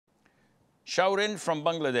Shaurin from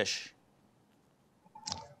Bangladesh.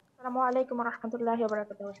 Assalamu alaikum wa rahmatullahi wa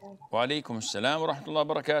barakatuh. Wa alaikum assalam wa rahmatullahi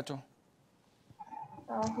wa barakatuh.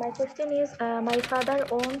 My question is, my father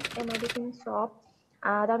owns a medicine shop.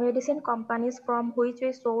 The medicine companies from which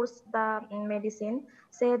we source the medicine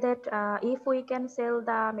say that if we can sell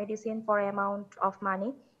the medicine for amount of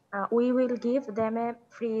money, we will give them a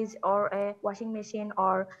fridge or a washing machine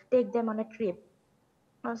or take them on a trip.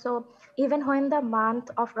 So even when the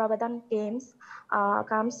month of Ramadan comes,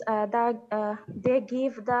 they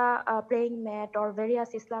give the praying mat or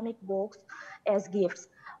various Islamic books as gifts.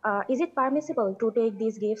 Is it permissible to take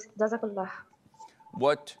these gifts? Jazakallah.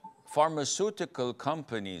 What pharmaceutical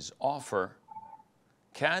companies offer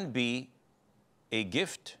can be a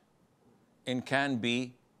gift and can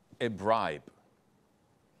be a bribe.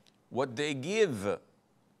 What they give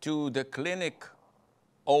to the clinic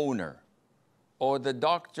owner or the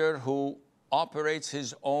doctor who operates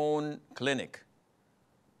his own clinic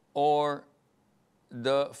or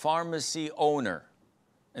the pharmacy owner,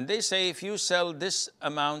 and they say, if you sell this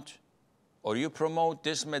amount or you promote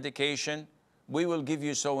this medication, we will give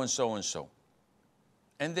you so and so and so.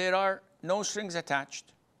 And there are no strings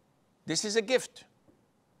attached. This is a gift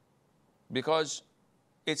because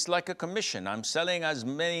it's like a commission. I'm selling as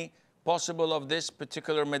many possible of this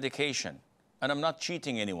particular medication and I'm not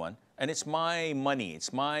cheating anyone. And it's my money,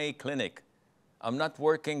 it's my clinic. I'm not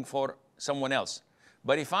working for someone else.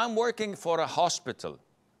 But if I'm working for a hospital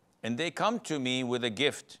and they come to me with a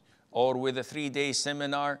gift or with a 3-day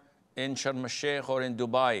seminar in Sharm el-Sheikh or in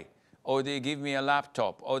Dubai, or they give me a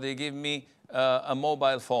laptop, or they give me a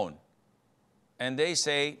mobile phone, and they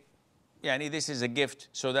say, Yani, this is a gift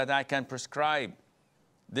so that I can prescribe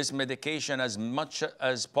this medication as much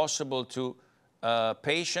as possible to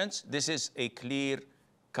patients, this is a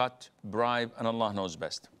clear-cut bribe, and Allah knows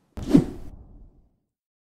best.